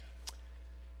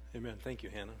Amen. Thank you,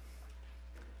 Hannah.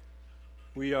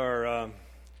 We're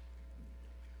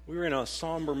in a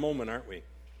somber moment, aren't we?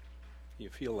 You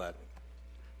feel that,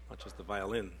 not just the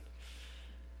violin.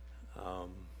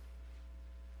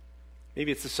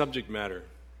 Maybe it's the subject matter,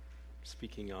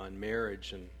 speaking on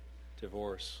marriage and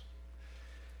divorce.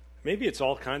 Maybe it's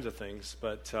all kinds of things,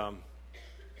 but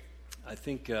I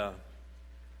think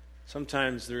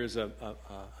sometimes there is a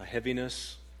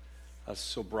heaviness, a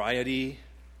sobriety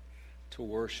to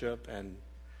worship, and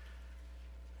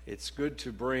it's good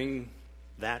to bring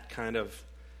that kind of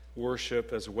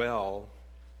worship as well.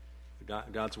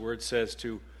 God's word says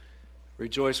to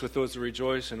rejoice with those who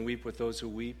rejoice and weep with those who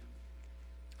weep.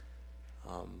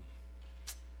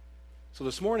 So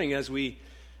this morning, as we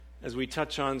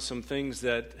touch on some things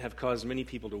that have caused many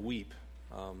people to weep,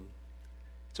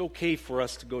 it's okay for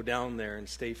us to go down there and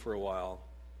stay for a while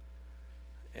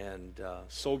and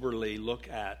soberly look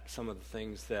at some of the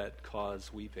things that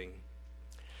cause weeping.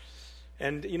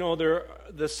 And you know,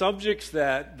 the subjects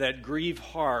that grieve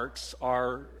hearts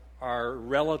are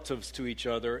relatives to each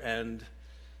other, and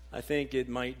I think it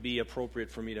might be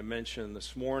appropriate for me to mention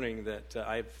this morning that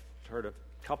I've heard a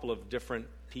couple of different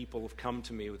people have come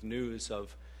to me with news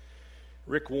of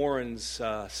Rick Warren's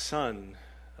son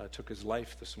took his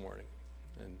life this morning,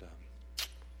 and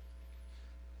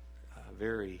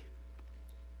very,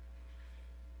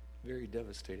 very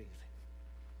devastating thing.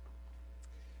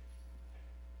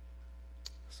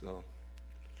 So,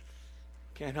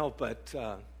 can't help but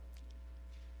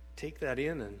take that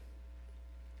in, and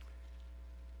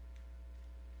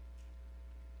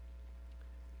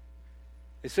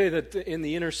they say that in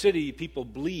the inner city people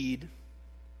bleed,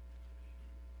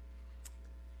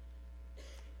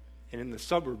 and in the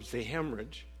suburbs they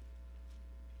hemorrhage.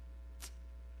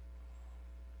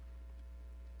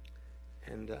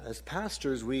 And as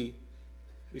pastors, we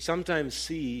sometimes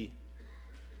see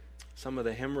some of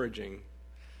the hemorrhaging.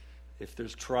 If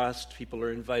there's trust, people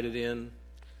are invited in.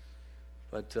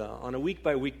 But on a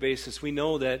week-by-week basis, we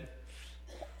know that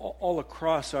all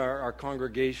across our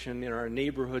congregation, in our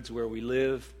neighborhoods where we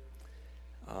live,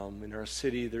 in our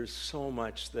city, there's so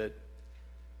much that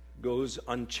goes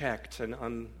unchecked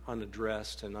and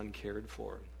unaddressed and uncared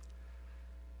for.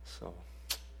 So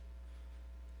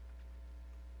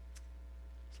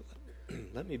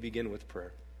let me begin with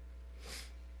prayer.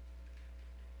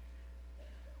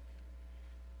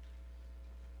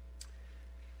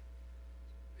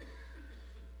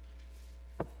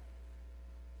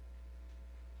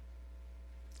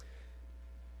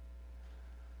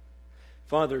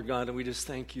 Father God, we just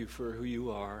thank you for who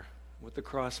you are, what the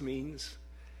cross means.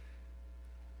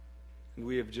 And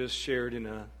we have just shared in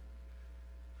a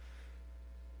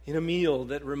meal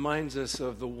that reminds us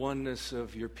of the oneness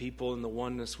of your people and the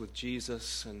oneness with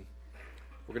Jesus. And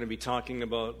we're going to be talking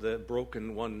about the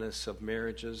broken oneness of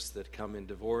marriages that come in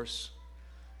divorce,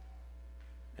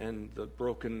 and the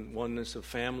broken oneness of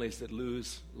families that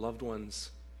lose loved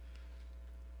ones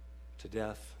to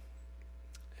death.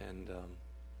 And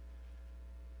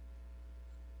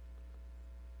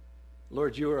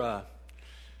Lord, you're a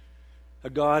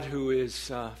God who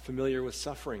is familiar with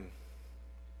suffering.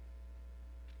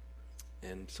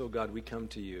 And so, God, we come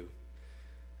to you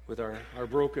with our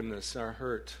brokenness, our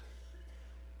hurt.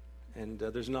 And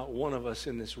there's not one of us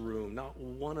in this room,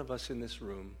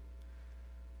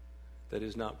 that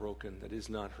is not broken, that is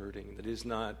not hurting, that is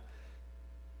not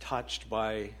touched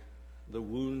by the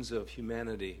wounds of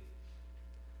humanity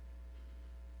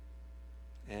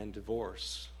and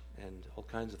divorce and all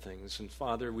kinds of things. And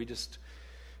Father, we just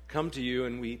come to you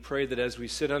and we pray that as we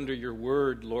sit under your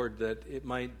word, Lord, that it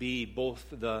might be both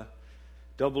the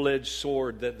double-edged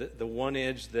sword, that the one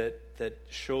edge that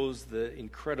shows the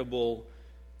incredible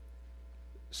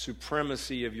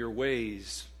supremacy of your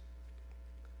ways,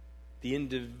 the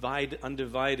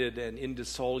undivided and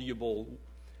indissoluble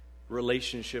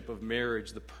relationship of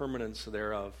marriage, the permanence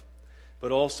thereof,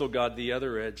 but also, God, the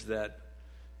other edge that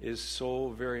is so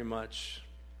very much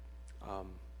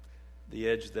the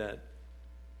edge that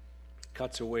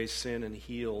cuts away sin and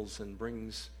heals and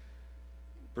brings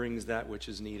that which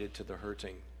is needed to the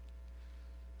hurting.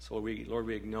 So, Lord,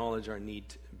 we acknowledge our need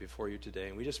before you today,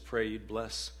 and we just pray you'd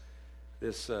bless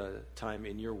this time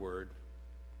in your word.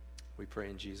 We pray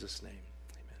in Jesus' name.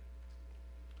 Amen.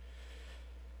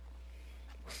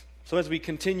 So as we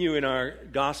continue in our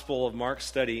Gospel of Mark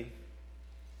study,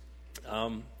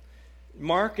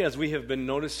 Mark, as we have been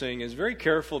noticing, is very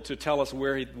careful to tell us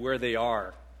where they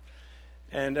are.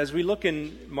 And as we look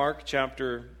in Mark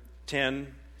chapter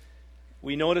 10,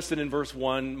 we notice that in verse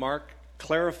 1, Mark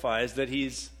clarifies that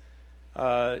he's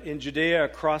in Judea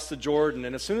across the Jordan.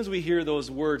 And as soon as we hear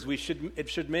those words, it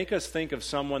should make us think of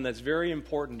someone that's very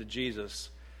important to Jesus.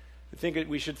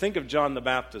 We should think of John the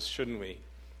Baptist, shouldn't we?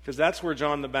 Because that's where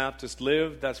John the Baptist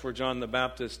lived, that's where John the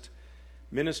Baptist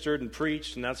ministered and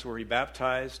preached, and that's where he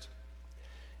baptized.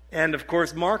 And of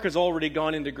course, Mark has already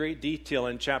gone into great detail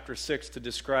in chapter 6 to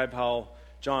describe how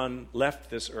John left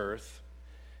this earth.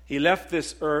 He left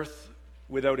this earth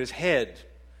without his head.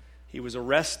 He was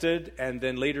arrested and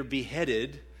then later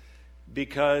beheaded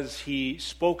because he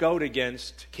spoke out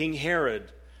against King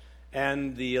Herod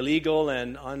and the illegal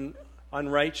and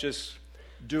unrighteous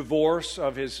divorce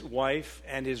of his wife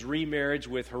and his remarriage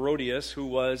with Herodias, who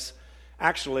was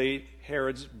actually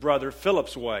Herod's brother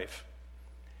Philip's wife.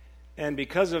 And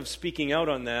because of speaking out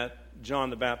on that, John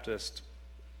the Baptist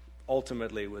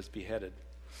ultimately was beheaded.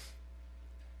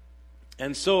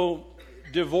 And so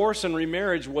divorce and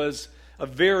remarriage was a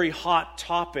very hot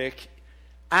topic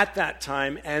at that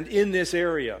time and in this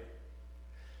area.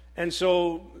 And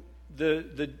so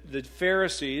the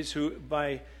Pharisees, who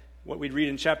by what we'd read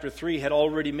in chapter 3 had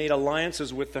already made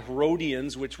alliances with the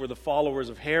Herodians, which were the followers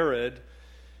of Herod,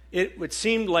 it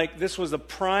seemed like this was a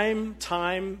prime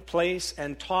time, place,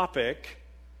 and topic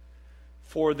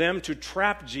for them to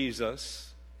trap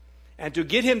Jesus and to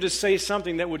get him to say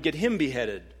something that would get him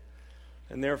beheaded,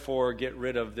 and therefore get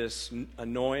rid of this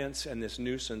annoyance and this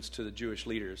nuisance to the Jewish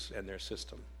leaders and their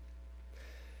system.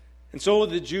 And so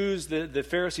the Jews, the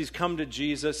Pharisees, come to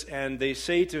Jesus and they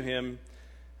say to him,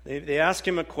 they ask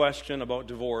him a question about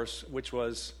divorce, which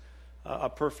was a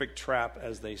perfect trap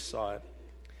as they saw it.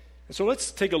 And so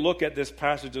let's take a look at this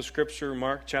passage of Scripture,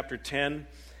 Mark chapter 10,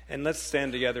 and let's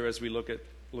stand together as we look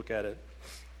at it.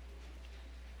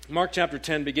 Mark chapter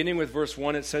 10, beginning with verse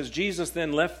 1, it says, Jesus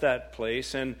then left that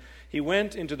place, and he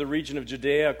went into the region of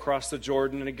Judea across the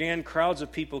Jordan, and again crowds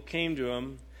of people came to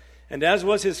him, and as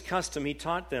was his custom, he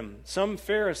taught them. Some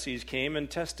Pharisees came and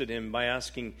tested him by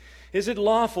asking, "Is it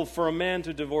lawful for a man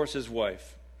to divorce his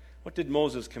wife?" "What did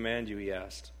Moses command you?" he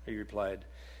asked. He replied.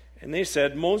 And they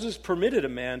said, "Moses permitted a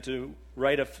man to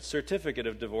write a certificate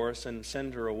of divorce and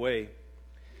send her away."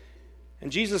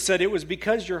 And Jesus said, "It was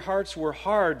because your hearts were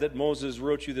hard that Moses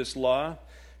wrote you this law.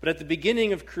 But at the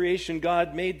beginning of creation,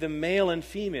 God made them male and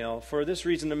female. For this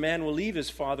reason, a man will leave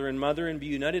his father and mother and be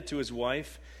united to his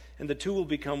wife, and the two will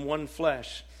become one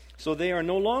flesh. So they are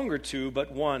no longer two,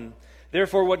 but one.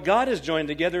 Therefore, what God has joined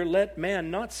together, let man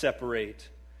not separate."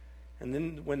 And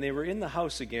then when they were in the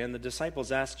house again, the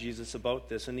disciples asked Jesus about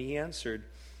this, and he answered,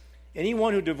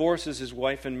 "Anyone who divorces his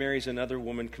wife and marries another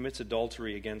woman commits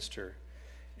adultery against her.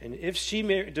 And if she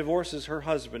divorces her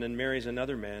husband and marries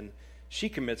another man, she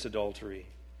commits adultery."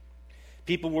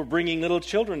 People were bringing little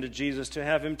children to Jesus to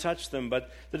have him touch them,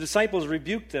 but the disciples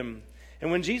rebuked them.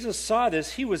 And when Jesus saw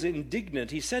this, he was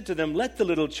indignant. He said to them, "Let the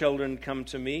little children come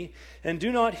to me, and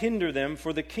do not hinder them,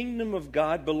 for the kingdom of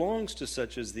God belongs to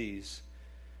such as these.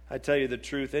 I tell you the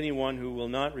truth, anyone who will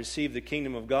not receive the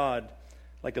kingdom of God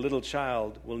like a little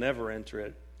child will never enter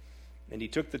it." And he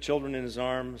took the children in his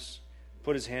arms,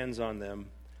 put his hands on them,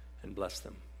 and blessed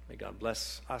them. May God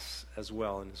bless us as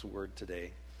well in his word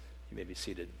today. You may be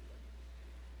seated.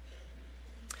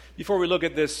 Before we look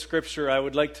at this scripture, I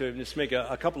would like to just make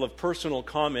a couple of personal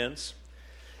comments.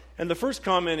 And the first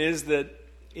comment is that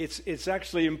it's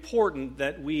actually important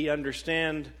that we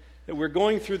understand that we're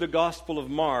going through the Gospel of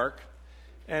Mark,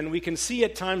 and we can see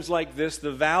at times like this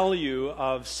the value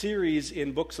of series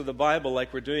in books of the Bible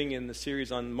like we're doing in the series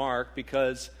on Mark,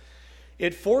 because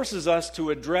it forces us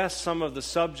to address some of the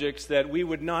subjects that we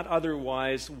would not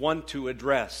otherwise want to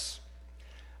address.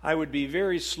 I would be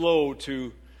very slow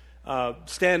to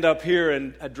stand up here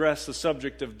and address the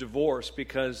subject of divorce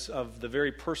because of the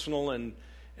very personal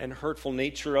and hurtful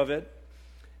nature of it.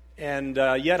 And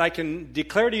yet I can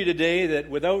declare to you today that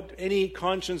without any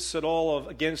conscience at all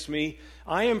against me,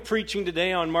 I am preaching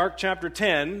today on Mark chapter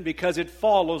 10 because it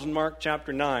follows in Mark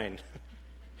chapter 9.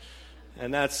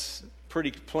 And that's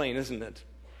pretty plain, isn't it?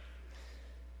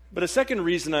 But a second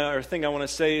reason or thing I want to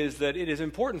say is that it is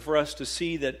important for us to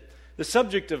see that the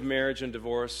subject of marriage and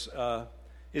divorce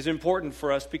is important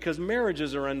for us because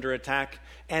marriages are under attack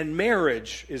and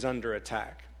marriage is under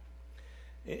attack.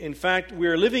 In fact, we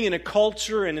are living in a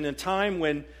culture and in a time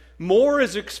when more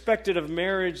is expected of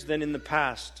marriage than in the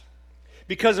past.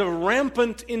 Because of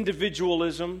rampant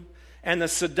individualism and the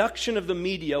seduction of the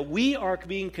media, we are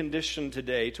being conditioned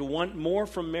today to want more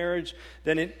from marriage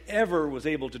than it ever was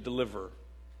able to deliver.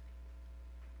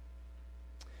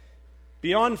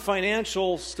 Beyond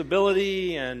financial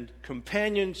stability and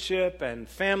companionship and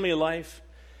family life,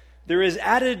 there is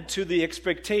added to the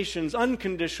expectations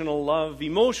unconditional love,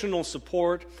 emotional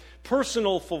support,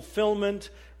 personal fulfillment,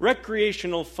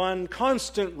 recreational fun,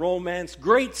 constant romance,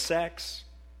 great sex.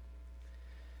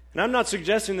 And I'm not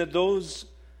suggesting that those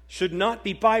should not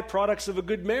be byproducts of a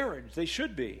good marriage. They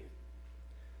should be.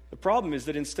 The problem is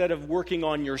that instead of working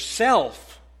on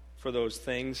yourself for those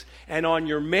things and on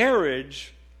your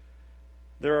marriage,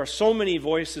 there are so many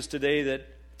voices today that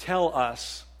tell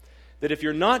us that if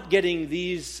you're not getting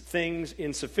these things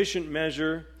in sufficient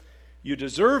measure, you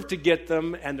deserve to get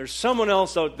them, and there's someone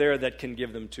else out there that can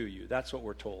give them to you. That's what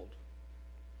we're told.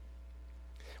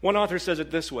 One author says it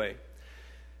this way: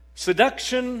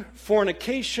 seduction,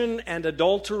 fornication, and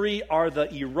adultery are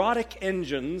the erotic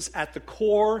engines at the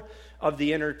core of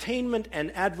the entertainment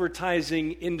and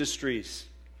advertising industries.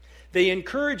 They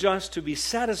encourage us to be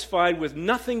satisfied with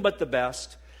nothing but the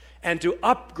best and to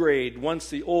upgrade once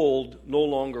the old no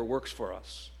longer works for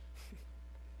us.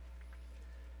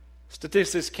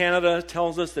 Statistics Canada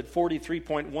tells us that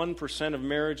 43.1% of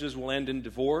marriages will end in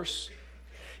divorce.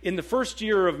 In the first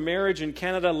year of marriage in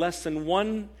Canada,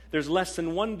 there's less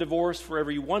than one divorce for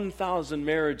every 1,000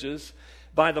 marriages.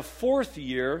 By the fourth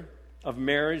year of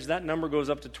marriage, that number goes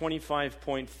up to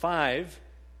 25.5.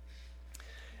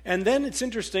 And then it's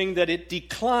interesting that it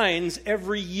declines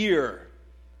every year.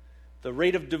 The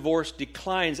rate of divorce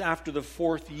declines after the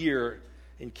fourth year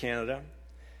in Canada.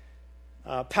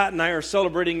 Pat and I are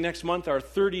celebrating next month our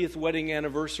 30th wedding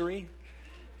anniversary.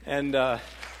 And that's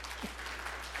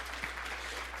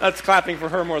clapping for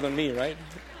her more than me, right?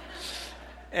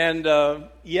 And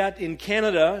yet in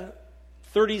Canada,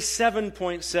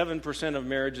 37.7% of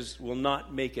marriages will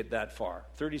not make it that far.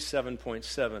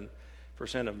 37.7%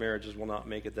 of marriages will not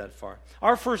make it that far.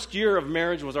 Our first year of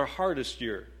marriage was our hardest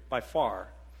year, by far.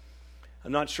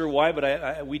 I'm not sure why,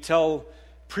 but we tell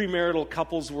premarital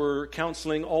couples we're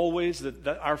counseling always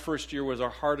that our first year was our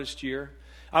hardest year.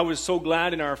 I was so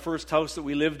glad in our first house that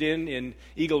we lived in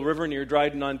Eagle River near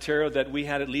Dryden, Ontario, that we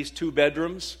had at least 2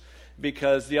 bedrooms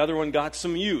because the other one got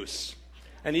some use.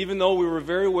 And even though we were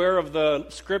very aware of the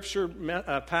scripture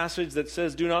passage that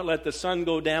says, do not let the sun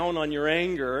go down on your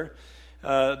anger,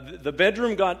 the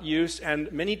bedroom got use,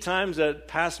 and many times at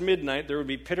past midnight there would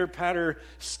be pitter-patter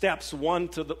steps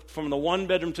from the one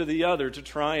bedroom to the other to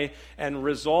try and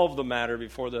resolve the matter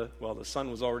before the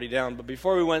sun was already down, but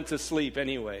before we went to sleep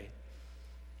anyway.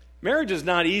 Marriage is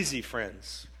not easy,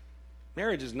 friends.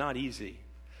 Marriage is not easy.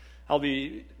 I'll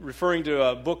be referring to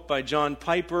a book by John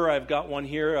Piper. I've got one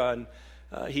here.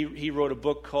 He wrote a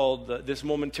book called This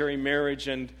Momentary Marriage,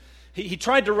 and he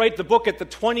tried to write the book at the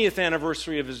 20th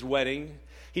anniversary of his wedding.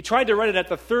 He tried to write it at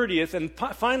the 30th, and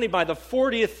finally by the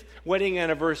 40th wedding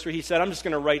anniversary, he said, I'm just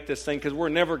going to write this thing because we're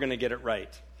never going to get it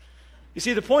right. You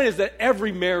see, the point is that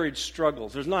every marriage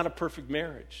struggles. There's not a perfect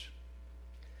marriage.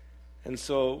 And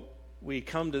so we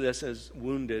come to this as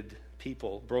wounded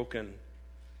people, broken.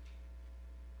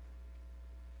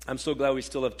 I'm so glad we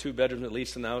still have 2 bedrooms at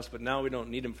least in the house, but now we don't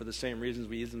need them for the same reasons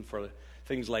we use them for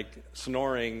things like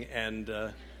snoring and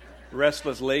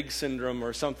restless leg syndrome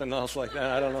or something else like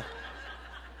that. I don't know.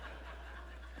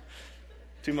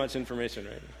 Too much information,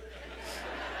 right?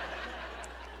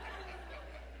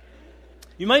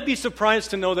 You might be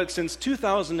surprised to know that since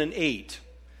 2008,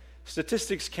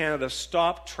 Statistics Canada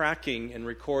stopped tracking and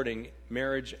recording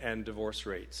marriage and divorce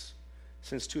rates.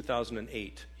 Since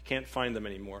 2008. You can't find them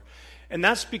anymore. And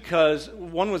that's because,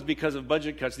 one was because of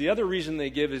budget cuts. The other reason they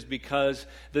give is because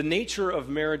the nature of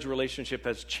marriage relationship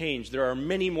has changed. There are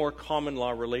many more common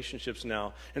law relationships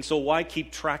now. And so why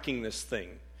keep tracking this thing?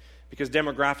 Because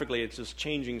demographically it's just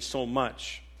changing so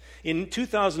much. In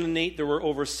 2008, there were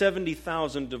over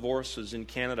 70,000 divorces in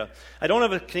Canada. I don't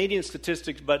have a Canadian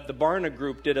statistics, but the Barna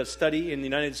Group did a study in the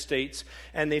United States,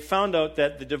 and they found out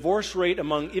that the divorce rate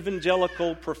among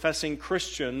evangelical professing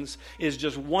Christians is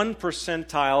just 1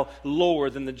 percentile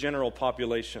lower than the general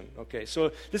population. Okay,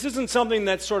 so this isn't something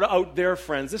that's sort of out there,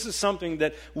 friends. This is something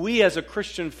that we as a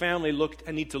Christian family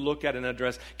need to look at and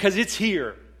address, because it's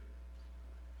here.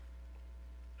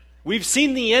 We've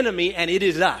seen the enemy, and it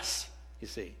is us, you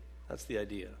see. That's the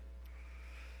idea.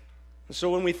 So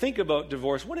when we think about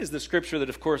divorce, what is the scripture that,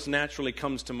 of course, naturally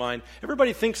comes to mind?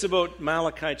 Everybody thinks about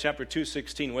Malachi chapter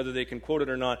 2:16, whether they can quote it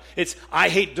or not. It's, I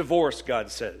hate divorce, God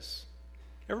says.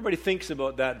 Everybody thinks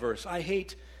about that verse. I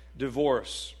hate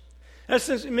divorce. That's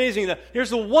just amazing. Here's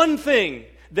the one thing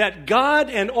that God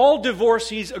and all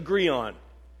divorcees agree on.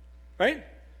 Right?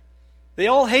 They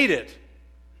all hate it.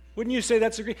 Wouldn't you say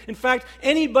that's agree? In fact,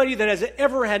 anybody that has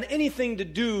ever had anything to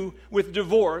do with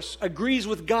divorce agrees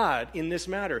with God in this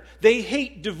matter. They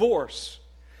hate divorce.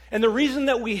 And the reason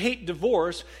that we hate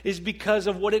divorce is because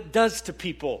of what it does to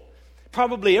people.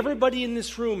 Probably everybody in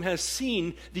this room has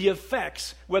seen the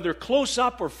effects, whether close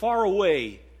up or far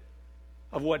away,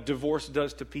 of what divorce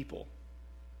does to people.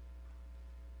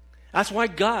 That's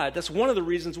one of the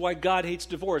reasons why God hates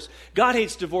divorce. God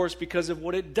hates divorce because of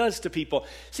what it does to people.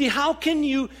 See, how can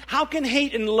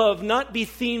hate and love not be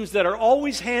themes that are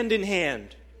always hand in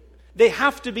hand? They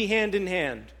have to be hand in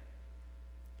hand.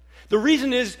 The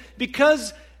reason is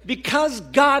because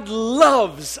God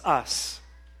loves us.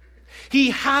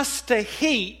 He has to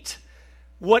hate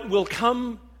what will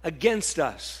come against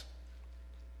us.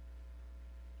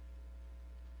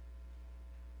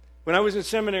 When I was in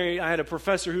seminary, I had a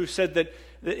professor who said that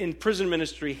in prison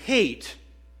ministry, hate,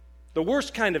 the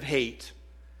worst kind of hate,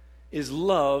 is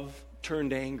love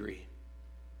turned angry.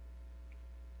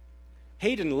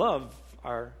 Hate and love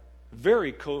are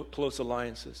very close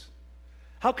alliances.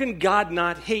 How can God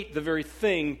not hate the very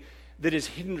thing that is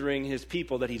hindering his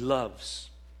people that he loves?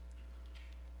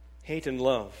 Hate and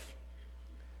love.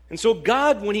 And so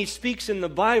God, when he speaks in the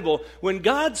Bible, when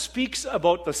God speaks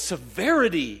about the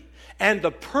severity and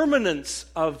the permanence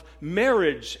of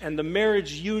marriage and the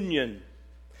marriage union,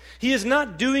 he is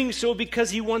not doing so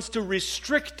because he wants to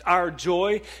restrict our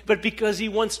joy, but because he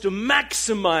wants to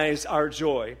maximize our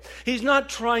joy. He's not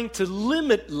trying to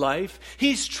limit life.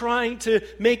 He's trying to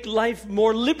make life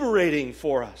more liberating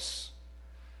for us.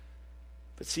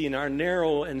 But see, in our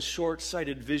narrow and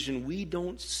short-sighted vision, we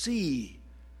don't see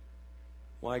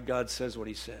why God says what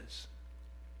he says.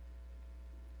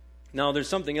 Now, there's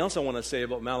something else I want to say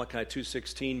about Malachi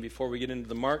 2:16 before we get into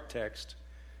the Mark text.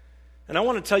 And I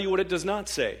want to tell you what it does not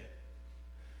say.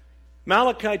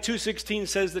 Malachi 2:16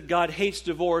 says that God hates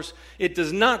divorce. It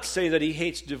does not say that he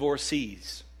hates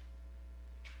divorcees.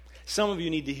 Some of you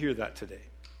need to hear that today.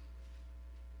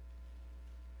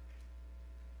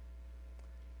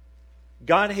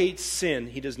 God hates sin.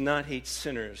 He does not hate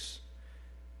sinners.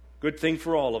 Good thing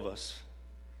for all of us.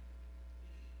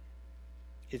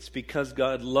 It's because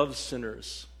God loves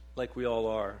sinners, like we all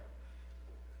are,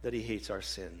 that he hates our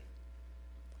sin.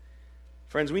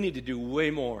 Friends, we need to do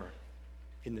way more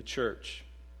in the church.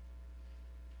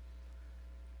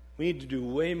 We need to do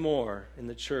way more in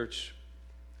the church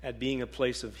at being a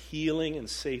place of healing and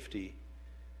safety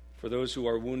for those who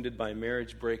are wounded by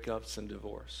marriage breakups and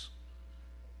divorce.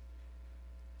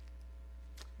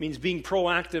 It means being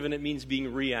proactive, and it means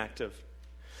being reactive.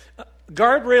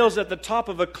 Guardrails at the top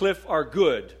of a cliff are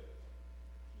good.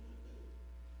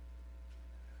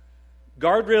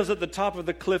 Guardrails at the top of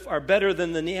the cliff are better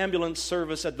than the ambulance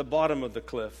service at the bottom of the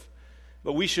cliff.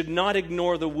 But we should not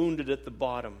ignore the wounded at the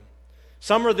bottom.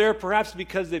 Some are there perhaps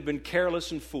because they've been careless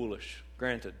and foolish,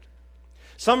 granted.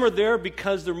 Some are there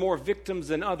because they're more victims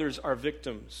than others are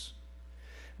victims.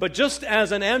 But just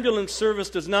as an ambulance service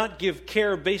does not give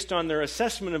care based on their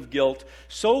assessment of guilt,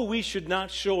 so we should not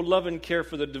show love and care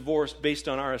for the divorced based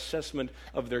on our assessment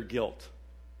of their guilt.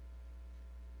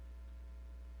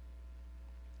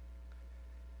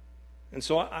 And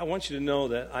so I want you to know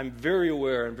that I'm very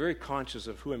aware and very conscious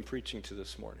of who I'm preaching to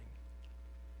this morning.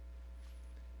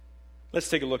 Let's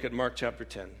take a look at Mark chapter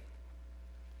 10.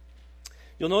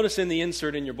 You'll notice in the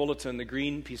insert in your bulletin, the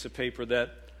green piece of paper,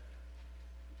 that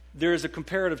there is a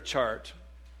comparative chart.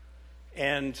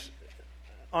 And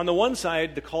on the one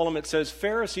side, the column, it says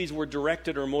Pharisees were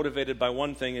directed or motivated by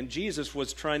one thing, and Jesus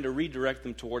was trying to redirect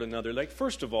them toward another. Like,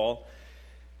 first of all,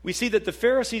 we see that the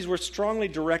Pharisees were strongly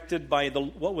directed by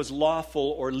what was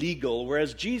lawful or legal,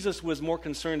 whereas Jesus was more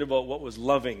concerned about what was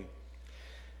loving.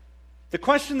 The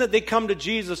question that they come to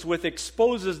Jesus with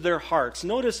exposes their hearts.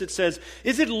 Notice it says,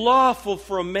 is it lawful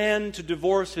for a man to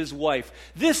divorce his wife?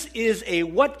 This is a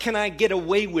what can I get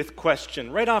away with question.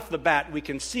 Right off the bat, we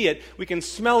can see it. We can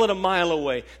smell it a mile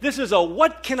away. This is a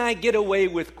what can I get away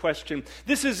with question.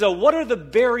 This is a what are the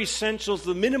bare essentials,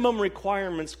 the minimum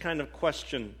requirements kind of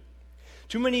question.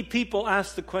 Too many people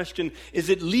ask the question, is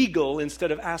it legal,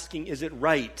 instead of asking, is it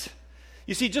right?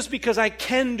 You see, just because I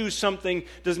can do something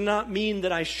does not mean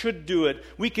that I should do it.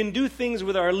 We can do things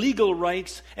with our legal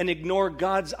rights and ignore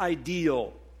God's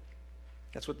ideal.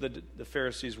 That's what the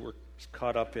Pharisees were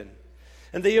caught up in.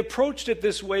 And they approached it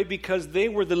this way because they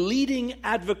were the leading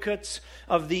advocates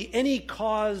of the any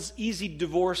cause, easy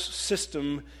divorce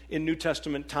system in New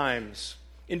Testament times.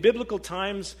 In biblical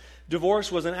times,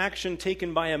 divorce was an action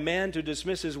taken by a man to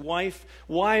dismiss his wife.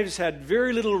 Wives had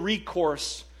very little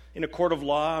recourse in a court of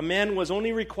law. A man was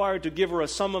only required to give her a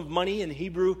sum of money, in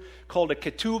Hebrew called a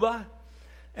ketubah,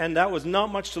 and that was not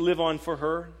much to live on for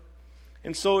her.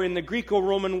 And so in the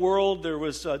Greco-Roman world, there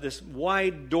was this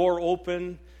wide door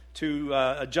open to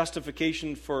a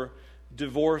justification for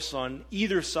divorce on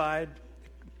either side,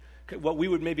 what we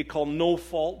would maybe call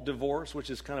no-fault divorce, which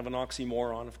is kind of an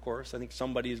oxymoron, of course. I think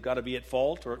somebody's got to be at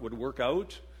fault or it would work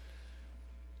out.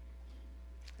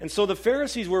 And so the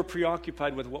Pharisees were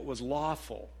preoccupied with what was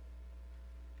lawful,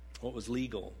 what was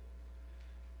legal.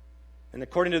 And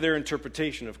according to their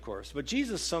interpretation, of course. But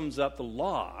Jesus sums up the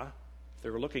law. If they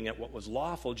were looking at what was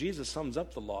lawful, Jesus sums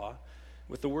up the law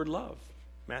with the word love.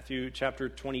 Matthew chapter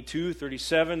 22,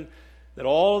 37, that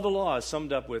all of the law is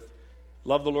summed up with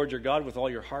love the Lord your God with all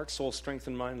your heart, soul, strength,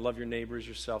 and mind. Love your neighbor as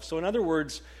yourself. So in other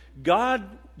words,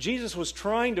 Jesus was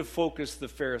trying to focus the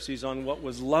Pharisees on what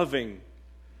was loving,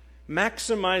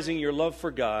 maximizing your love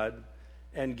for God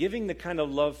and giving the kind of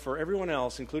love for everyone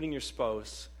else, including your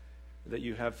spouse, that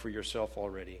you have for yourself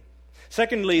already.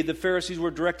 Secondly, the Pharisees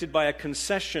were directed by a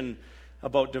concession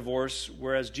about divorce,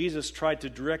 whereas Jesus tried to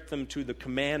direct them to the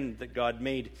command that God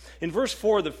made. In verse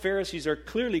 4, the Pharisees are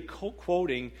clearly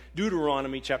quoting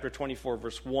Deuteronomy chapter 24,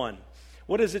 verse 1.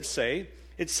 What does it say?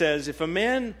 It says, if a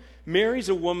man marries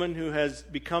a woman who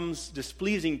becomes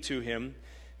displeasing to him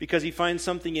because he finds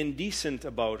something indecent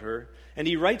about her, and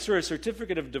he writes her a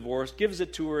certificate of divorce, gives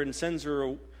it to her, and sends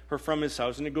her from his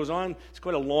house. And it goes on, it's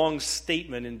quite a long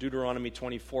statement in Deuteronomy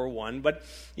 24:1. But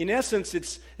in essence,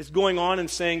 it's going on and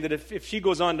saying that if she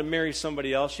goes on to marry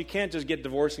somebody else, she can't just get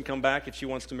divorced and come back if she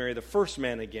wants to marry the first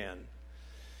man again.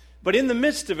 But in the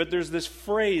midst of it, there's this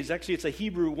phrase, actually it's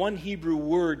one Hebrew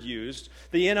word used.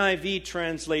 The NIV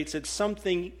translates it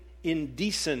something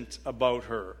indecent about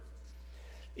her.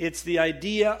 It's the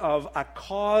idea of a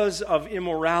cause of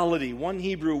immorality, one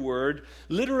Hebrew word.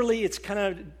 Literally, it's kind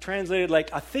of translated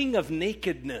like a thing of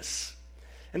nakedness.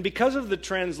 And because of the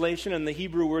translation and the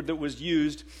Hebrew word that was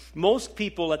used, most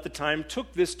people at the time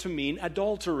took this to mean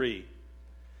adultery.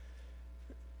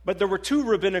 But there were two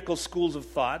rabbinical schools of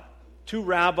thought, two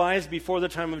rabbis before the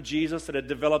time of Jesus that had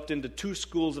developed into two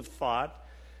schools of thought.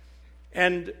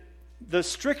 And the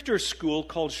stricter school,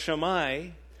 called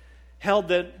Shammai, held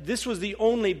that this was the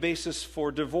only basis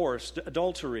for divorce,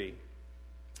 adultery.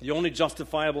 The only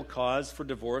justifiable cause for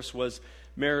divorce was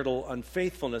marital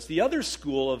unfaithfulness. The other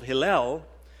school of Hillel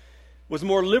was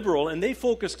more liberal, and they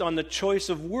focused on the choice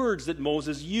of words that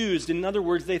Moses used. In other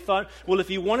words, they thought, well, if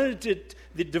he wanted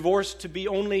the divorce to be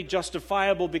only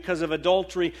justifiable because of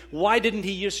adultery, why didn't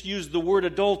he just use the word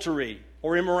adultery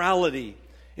or immorality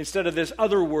instead of this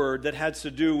other word that had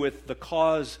to do with the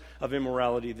cause of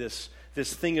immorality, this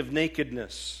thing of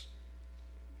nakedness?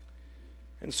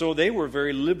 And so they were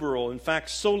very liberal. In fact,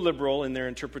 so liberal in their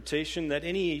interpretation that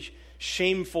any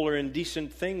shameful or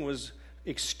indecent thing was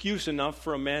excuse enough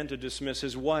for a man to dismiss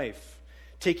his wife.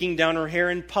 Taking down her hair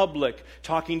in public,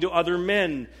 talking to other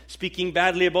men, speaking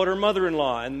badly about her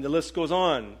mother-in-law, and the list goes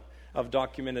on of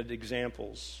documented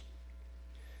examples.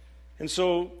 And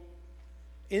so,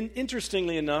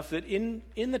 interestingly enough, that in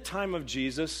the time of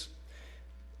Jesus,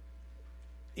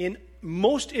 in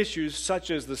most issues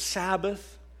such as the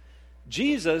Sabbath,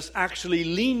 Jesus actually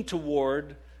leaned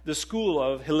toward the school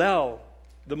of Hillel,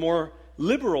 the more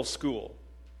liberal school.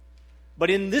 But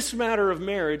in this matter of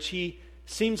marriage, he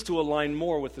seems to align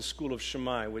more with the school of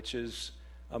Shammai, which is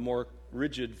a more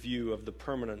rigid view of the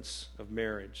permanence of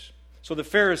marriage. So the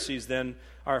Pharisees then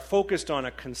are focused on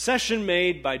a concession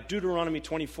made by Deuteronomy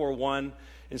 24:1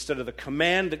 instead of the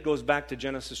command that goes back to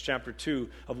Genesis chapter 2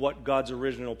 of what God's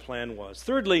original plan was.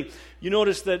 Thirdly, you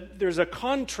notice that there's a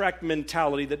contract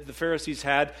mentality that the Pharisees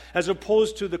had as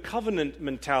opposed to the covenant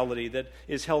mentality that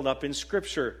is held up in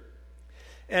Scripture.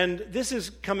 And this is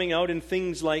coming out in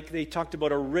things like they talked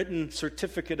about a written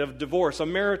certificate of divorce, a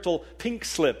marital pink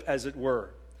slip, as it were,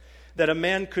 that a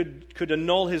man could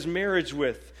annul his marriage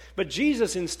with. But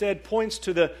Jesus instead points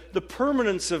to the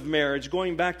permanence of marriage,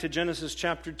 going back to Genesis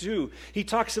chapter 2. He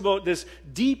talks about this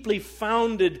deeply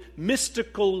founded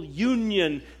mystical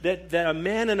union that a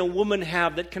man and a woman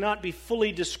have that cannot be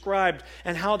fully described,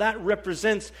 and how that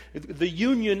represents the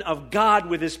union of God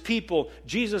with His people,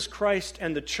 Jesus Christ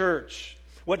and the church.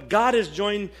 What God has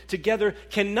joined together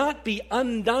cannot be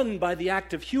undone by the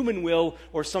act of human will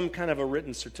or some kind of a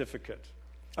written certificate.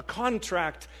 A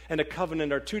contract and a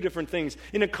covenant are two different things.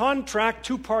 In a contract,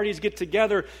 two parties get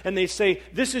together and they say,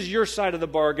 this is your side of the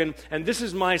bargain and this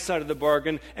is my side of the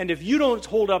bargain, and if you don't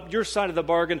hold up your side of the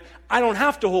bargain, I don't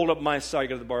have to hold up my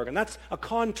side of the bargain. That's a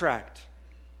contract.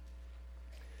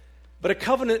 But a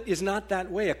covenant is not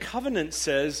that way. A covenant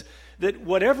says that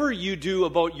whatever you do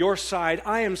about your side,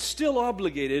 I am still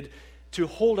obligated to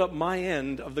hold up my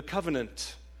end of the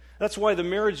covenant. That's why the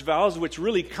marriage vows, which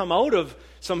really come out of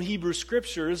some Hebrew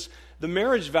scriptures, the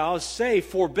marriage vows say,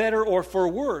 for better or for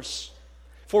worse,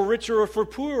 for richer or for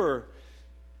poorer,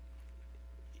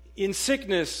 in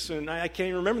sickness, and I can't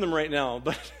even remember them right now,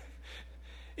 but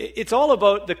it's all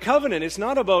about the covenant. It's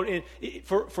not about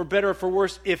for better or for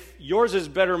worse. If yours is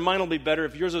better, mine will be better.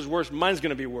 If yours is worse, mine's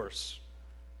going to be worse.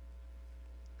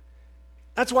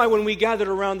 That's why when we gathered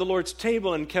around the Lord's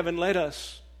table and Kevin led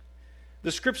us,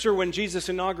 the scripture when Jesus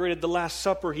inaugurated the Last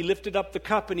Supper, he lifted up the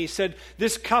cup and he said,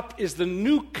 "This cup is the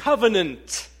new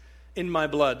covenant in my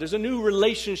blood." There's a new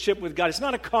relationship with God. It's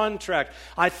not a contract.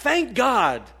 I thank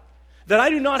God that I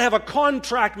do not have a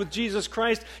contract with Jesus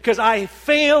Christ because I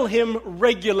fail him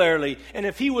regularly. And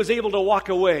if he was able to walk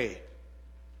away,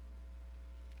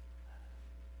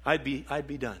 I'd be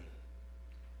done.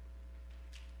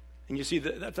 And you see,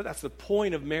 that's the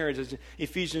point of marriage. It's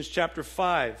Ephesians chapter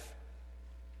 5.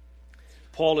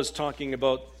 Paul is talking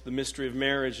about the mystery of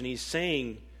marriage, and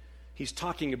he's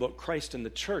talking about Christ and the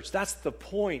church. That's the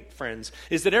point, friends,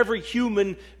 is that every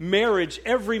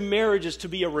marriage is to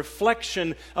be a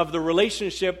reflection of the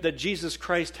relationship that Jesus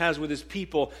Christ has with his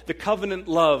people, the covenant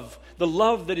love, the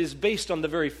love that is based on the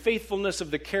very faithfulness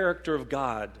of the character of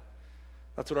God.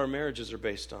 That's what our marriages are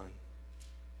based on.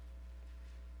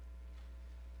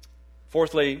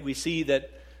 Fourthly, we see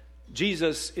that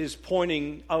Jesus is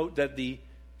pointing out that the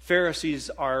Pharisees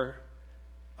are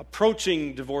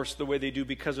approaching divorce the way they do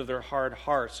because of their hard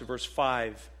hearts. Verse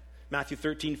 5, Matthew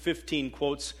 13:15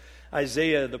 quotes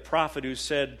Isaiah the prophet who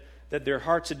said that their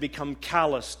hearts had become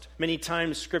calloused. Many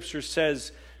times Scripture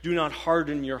says, "Do not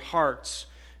harden your hearts."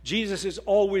 Jesus is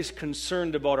always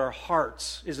concerned about our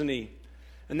hearts, isn't he?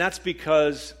 And that's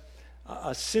because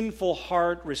a sinful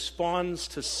heart responds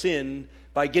to sin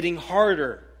by getting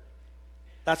harder.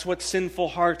 That's what sinful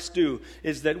hearts do,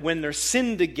 is that when they're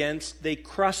sinned against, they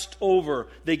crust over.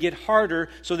 They get harder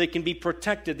so they can be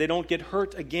protected. They don't get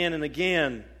hurt again and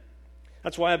again.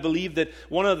 That's why I believe that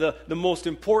one of the most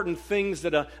important things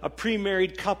that a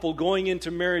pre-married couple going into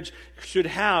marriage should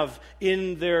have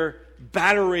in their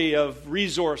battery of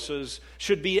resources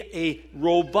should be a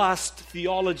robust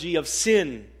theology of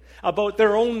sin, about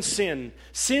their own sin.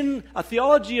 Sin, a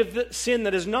theology of sin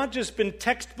that has not just been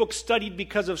textbook studied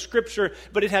because of Scripture,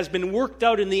 but it has been worked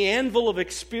out in the anvil of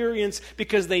experience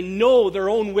because they know their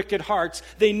own wicked hearts.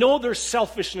 They know their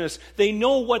selfishness. They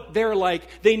know what they're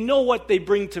like. They know what they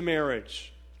bring to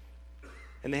marriage.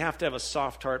 And they have to have a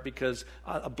soft heart because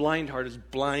a blind heart is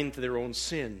blind to their own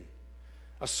sin.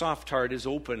 A soft heart is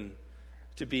open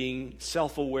to being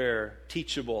self-aware,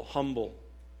 teachable, humble.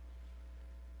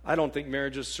 I don't think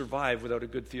marriages survive without a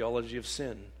good theology of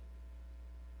sin.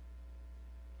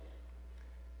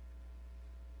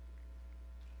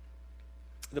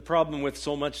 The problem with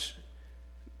so much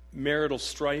marital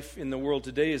strife in the world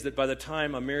today is that by the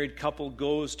time a married couple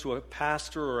goes to a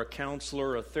pastor or a counselor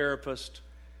or a therapist,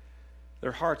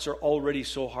 their hearts are already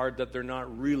so hard that they're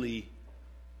not really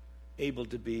able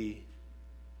to be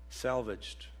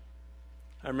salvaged.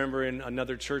 I remember in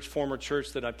another church, former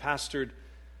church that I pastored,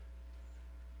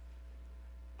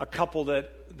 a couple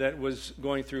that was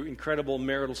going through incredible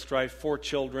marital strife, 4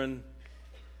 children,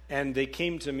 and they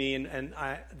came to me, and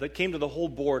they came to the whole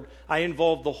board. I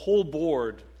involved the whole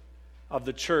board of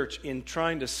the church in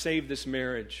trying to save this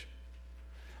marriage.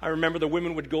 I remember the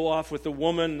women would go off with the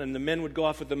woman, and the men would go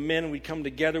off with the men, and we'd come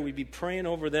together, we'd be praying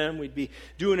over them, we'd be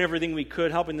doing everything we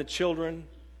could, helping the children.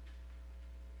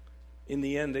 In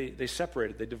the end, they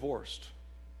separated, they divorced.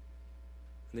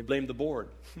 And they blamed the board.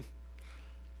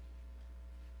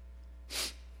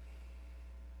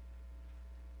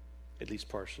 At least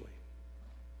partially.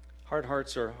 Hard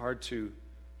hearts are hard to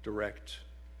direct.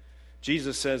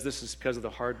 Jesus says this is because of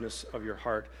the hardness of your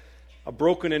heart. A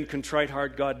broken and contrite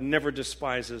heart God never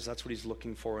despises. That's what he's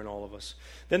looking for in all of us.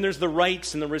 Then there's the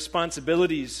rights and the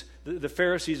responsibilities. The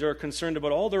Pharisees are concerned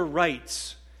about all their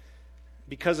rights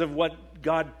because of what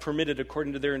God permitted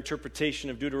according to their interpretation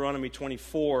of Deuteronomy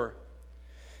 24.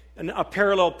 And a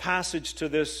parallel passage to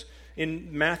this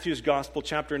in Matthew's Gospel,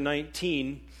 chapter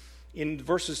 19, in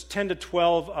verses 10 to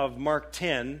 12 of Mark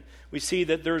 10, we see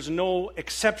that there's no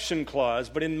exception clause,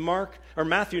 but in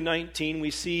Matthew 19, we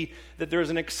see that there's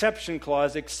an exception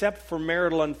clause except for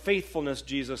marital unfaithfulness,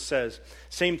 Jesus says.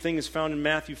 Same thing is found in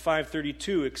Matthew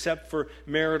 5:32, except for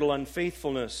marital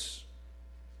unfaithfulness.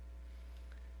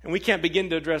 And we can't begin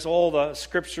to address all the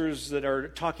scriptures that are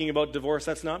talking about divorce.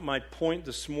 That's not my point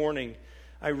this morning.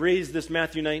 I raised this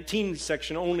Matthew 19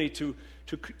 section only to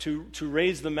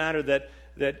raise the matter that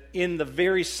in the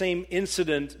very same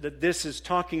incident that this is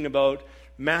talking about,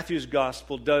 Matthew's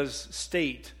gospel does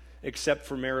state, except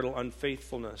for marital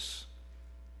unfaithfulness,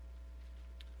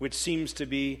 which seems to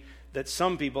be that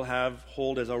some people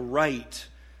hold as a right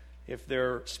if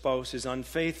their spouse is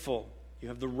unfaithful. You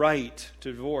have the right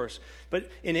to divorce. But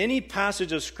in any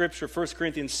passage of Scripture, 1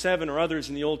 Corinthians 7 or others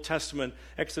in the Old Testament,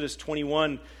 Exodus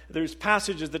 21, there's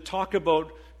passages that talk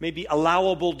about maybe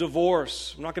allowable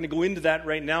divorce. I'm not going to go into that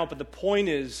right now, but the point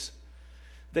is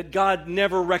that God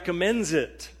never recommends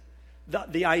it.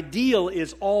 the ideal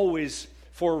is always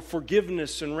for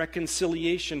forgiveness and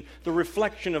reconciliation. The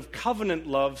reflection of covenant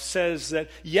love says that,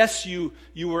 yes, you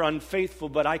were unfaithful,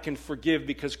 but I can forgive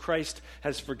because Christ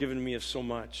has forgiven me of so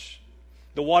much.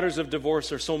 The waters of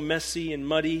divorce are so messy and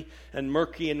muddy and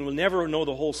murky, and we'll never know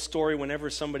the whole story whenever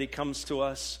somebody comes to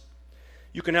us.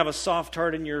 You can have a soft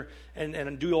heart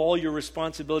and do all your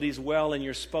responsibilities well, and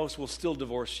your spouse will still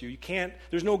divorce you. You can't,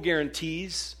 there's no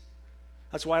guarantees.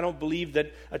 That's why I don't believe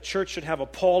that a church should have a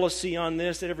policy on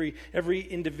this, that every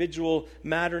individual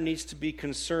matter needs to be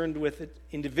concerned with it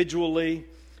individually,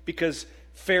 because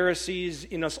Pharisees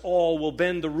in us all will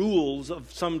bend the rules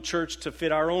of some church to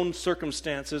fit our own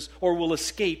circumstances, or we'll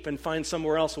escape and find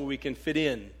somewhere else where we can fit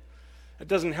in. It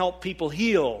doesn't help people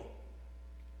heal.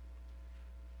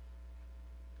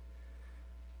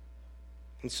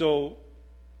 And so,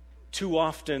 too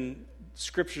often,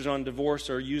 scriptures on divorce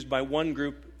are used by one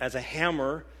group as a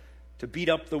hammer to beat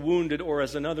up the wounded, or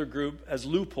as another group as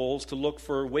loopholes to look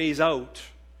for ways out.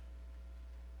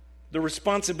 The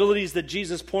responsibilities that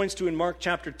Jesus points to in Mark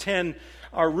chapter 10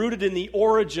 are rooted in the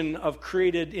origin of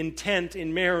created intent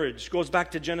in marriage. It goes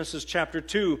back to Genesis chapter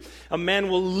 2. A man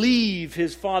will leave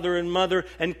his father and mother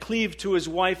and cleave to his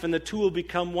wife, and the two will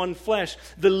become one flesh.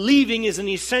 The leaving is an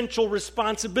essential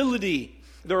responsibility.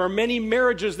 There are many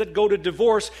marriages that go to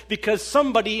divorce because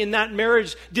somebody in that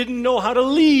marriage didn't know how to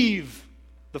leave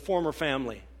the former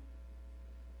family.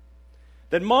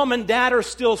 That mom and dad are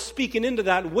still speaking into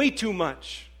that way too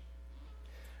much.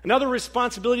 Another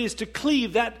responsibility is to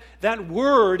cleave. That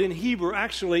word in Hebrew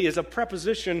actually is a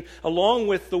preposition along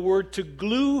with the word to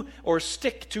glue or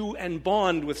stick to and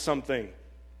bond with something.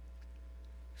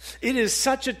 It is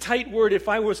such a tight word. If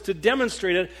I was to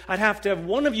demonstrate it, I'd have to have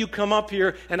one of you come up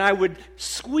here and I would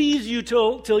squeeze you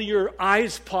till your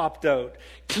eyes popped out.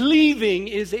 Cleaving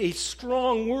is a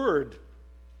strong word.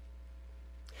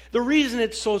 The reason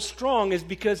it's so strong is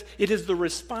because it is the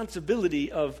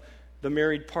responsibility of the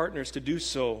married partners to do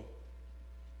so.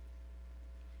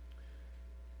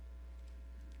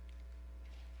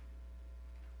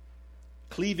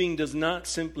 Cleaving does not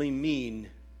simply mean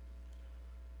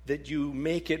that you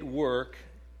make it work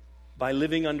by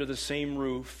living under the same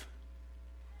roof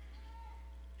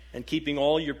and keeping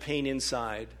all your pain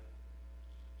inside.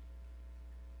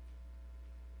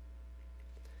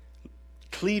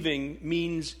 Cleaving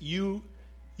means you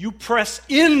press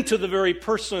into the very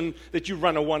person that you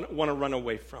want to run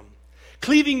away from.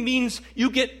 Cleaving means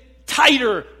you get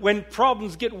tighter when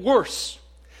problems get worse.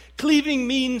 Cleaving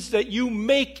means that you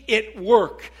make it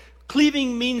work.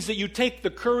 Cleaving means that you take the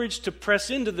courage to press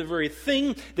into the very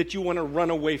thing that you want to run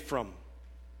away from.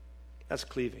 That's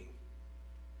cleaving.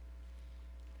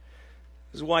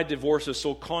 This is why divorce is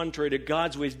so contrary to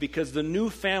God's ways, because the new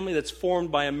family that's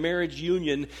formed by a marriage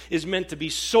union is meant to be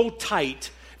so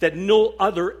tight that no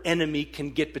other enemy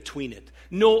can get between it.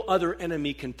 No other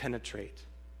enemy can penetrate.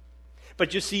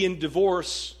 But you see, in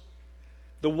divorce,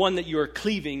 the one that you are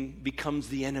cleaving becomes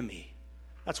the enemy.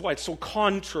 That's why it's so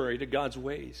contrary to God's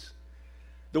ways.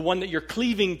 The one that you're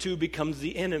cleaving to becomes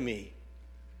the enemy.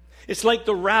 It's like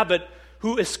the rabbit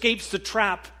who escapes the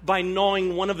trap by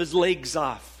gnawing one of his legs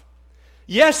off.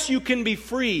 Yes, you can be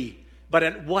free, but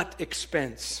at what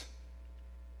expense?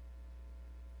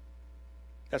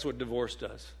 That's what divorce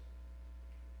does.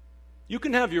 You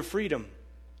can have your freedom,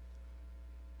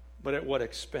 but at what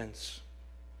expense?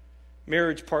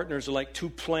 Marriage partners are like two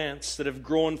plants that have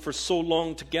grown for so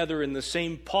long together in the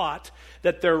same pot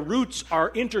that their roots are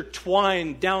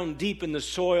intertwined down deep in the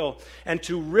soil, and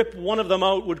to rip one of them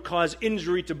out would cause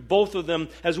injury to both of them,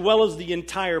 as well as the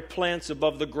entire plants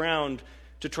above the ground,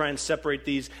 to try and separate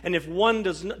these. And if one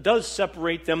does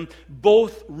separate them,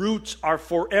 both roots are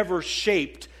forever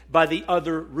shaped by the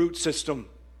other root system.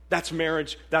 That's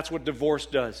marriage. That's what divorce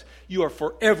does. You are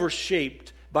forever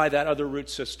shaped by that other root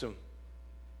system.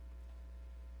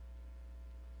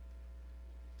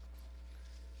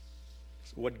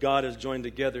 What God has joined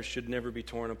together should never be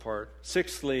torn apart.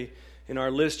 Sixthly, in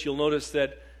our list, you'll notice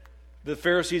that the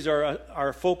Pharisees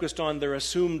are focused on their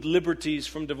assumed liberties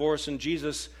from divorce, and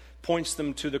Jesus points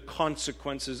them to the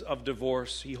consequences of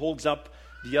divorce. He holds up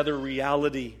the other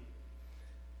reality.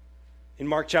 In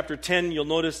Mark chapter 10, you'll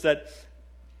notice that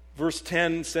verse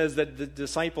 10 says that the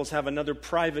disciples have another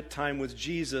private time with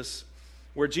Jesus,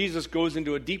 where Jesus goes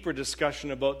into a deeper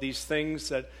discussion about these things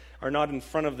that are not in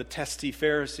front of the testy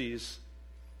Pharisees.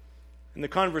 And the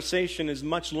conversation is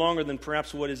much longer than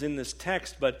perhaps what is in this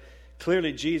text, but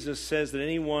clearly Jesus says that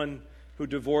anyone who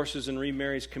divorces and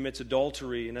remarries commits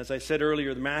adultery. And as I said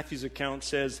earlier, Matthew's account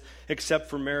says, except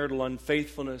for marital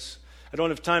unfaithfulness. I don't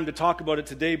have time to talk about it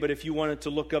today, but if you wanted to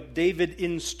look up David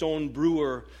Instone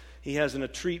Brewer, he has a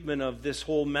treatment of this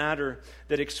whole matter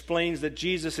that explains that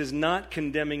Jesus is not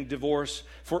condemning divorce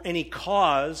for any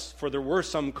cause, for there were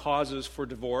some causes for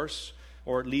divorce,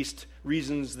 or at least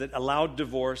reasons that allowed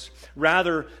divorce.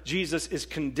 Rather, Jesus is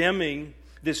condemning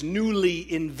this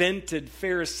newly invented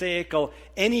Pharisaical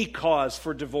any cause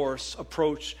for divorce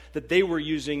approach that they were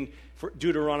using for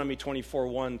Deuteronomy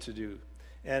 24:1 to do.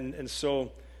 And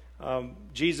so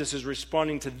Jesus is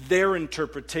responding to their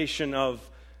interpretation of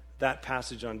that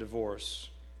passage on divorce.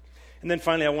 And then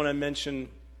finally, I want to mention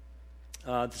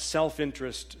the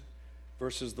self-interest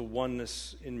versus the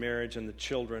oneness in marriage and the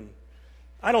children.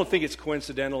 I don't think it's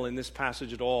coincidental in this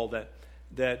passage at all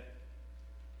that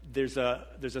there's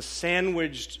a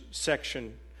sandwiched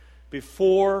section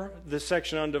before the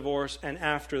section on divorce and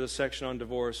after the section on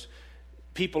divorce.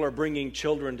 People are bringing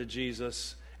children to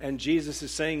Jesus, and Jesus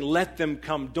is saying, let them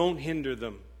come, don't hinder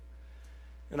them.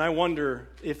 And I wonder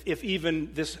if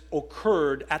even this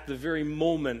occurred at the very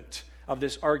moment of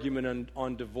this argument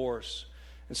on divorce.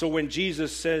 And so when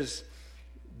Jesus says,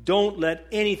 don't let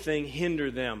anything hinder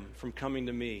them from coming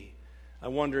to me, I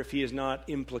wonder if he is not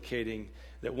implicating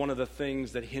that one of the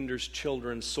things that hinders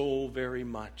children so very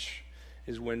much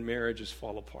is when marriages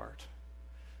fall apart.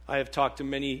 I have talked to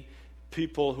many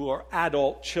people who are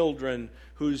adult children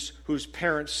whose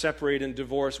parents separate and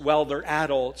divorce while they're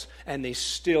adults, and they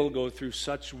still go through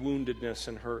such woundedness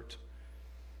and hurt.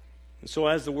 And so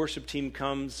as the worship team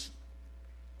comes,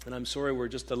 and I'm sorry we're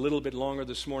just a little bit longer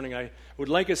this morning, I would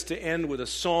like us to end with a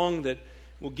song that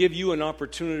will give you an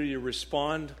opportunity to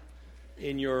respond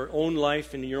in your own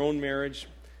life, in your own marriage.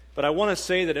 But I want to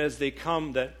say that as they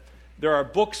come, that there are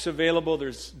books available.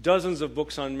 There's dozens of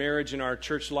books on marriage in our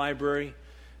church library.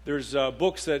 There's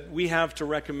books that we have to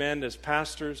recommend as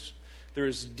pastors.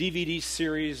 There's DVD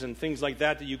series and things like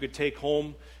that you could take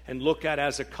home and look at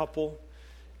as a couple.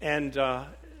 And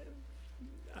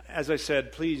as I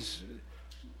said, please,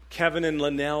 Kevin and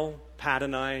Linnell, Pat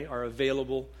and I are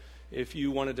available. If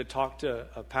you wanted to talk to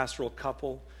a pastoral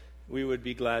couple, we would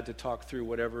be glad to talk through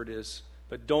whatever it is.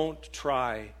 But don't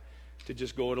try to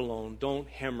just go it alone. Don't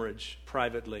hemorrhage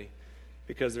privately,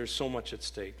 because there's so much at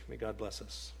stake. May God bless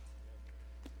us.